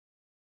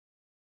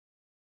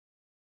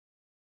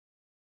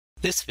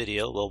This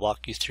video will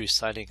walk you through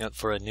signing up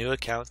for a new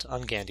account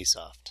on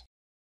GandySoft.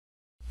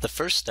 The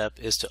first step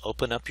is to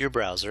open up your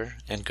browser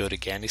and go to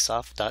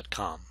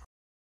GandySoft.com.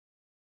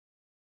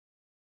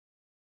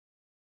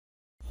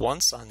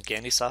 Once on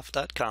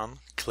GandySoft.com,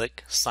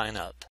 click Sign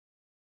Up.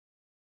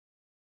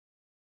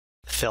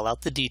 Fill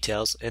out the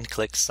details and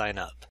click Sign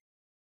Up.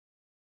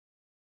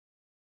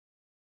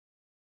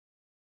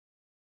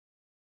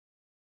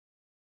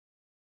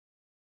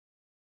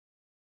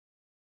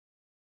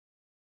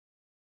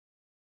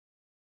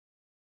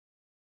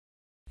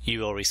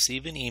 You will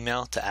receive an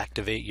email to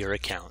activate your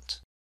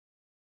account.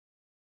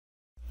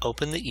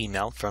 Open the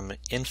email from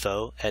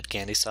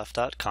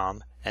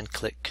info@GandySoft.com and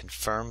click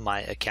Confirm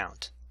My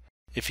Account.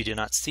 If you do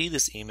not see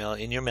this email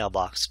in your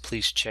mailbox,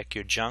 please check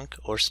your junk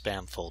or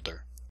spam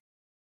folder.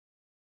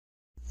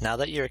 Now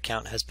that your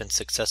account has been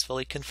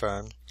successfully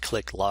confirmed,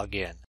 click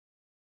Login.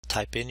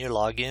 Type in your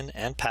login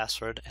and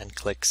password and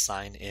click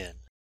Sign In.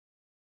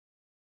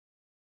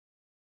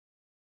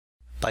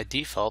 By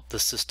default, the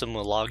system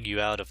will log you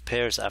out of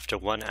pairs after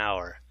 1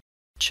 hour.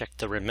 Check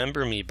the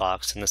Remember Me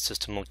box and the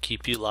system will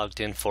keep you logged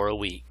in for a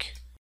week.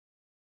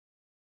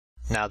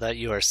 Now that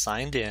you are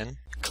signed in,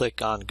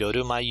 click on Go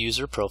to My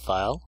User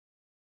Profile.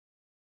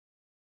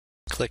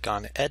 Click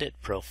on Edit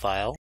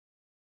Profile.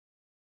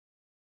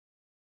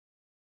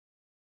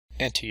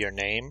 Enter your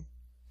name,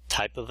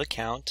 type of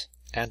account,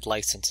 and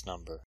license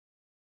number.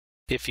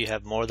 If you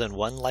have more than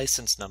one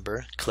license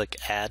number, click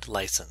Add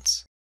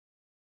License.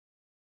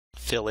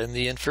 Fill in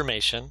the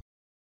information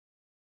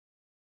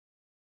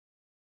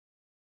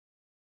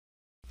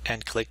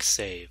and click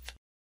Save.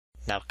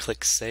 Now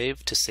click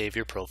Save to save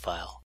your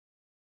profile.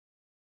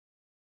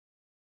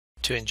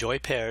 To enjoy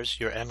pairs,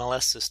 your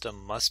MLS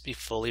system must be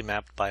fully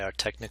mapped by our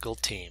technical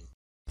team.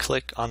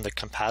 Click on the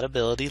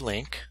Compatibility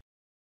link.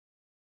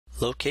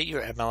 Locate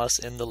your MLS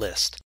in the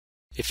list.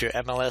 If your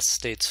MLS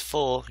states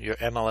Full, your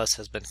MLS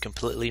has been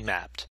completely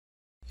mapped.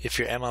 If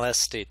your MLS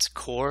states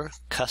Core,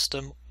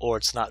 Custom, or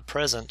it's not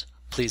present,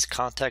 please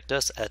contact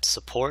us at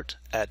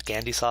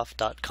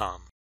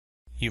support@GandySoft.com.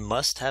 You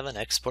must have an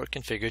export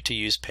configured to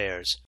use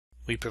pairs.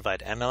 We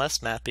provide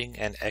MLS mapping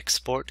and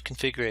export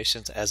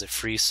configurations as a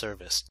free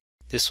service.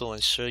 This will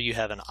ensure you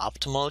have an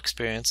optimal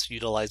experience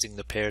utilizing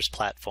the pairs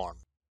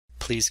platform.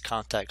 Please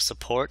contact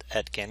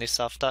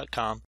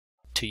support@GandySoft.com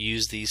to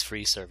use these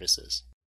free services.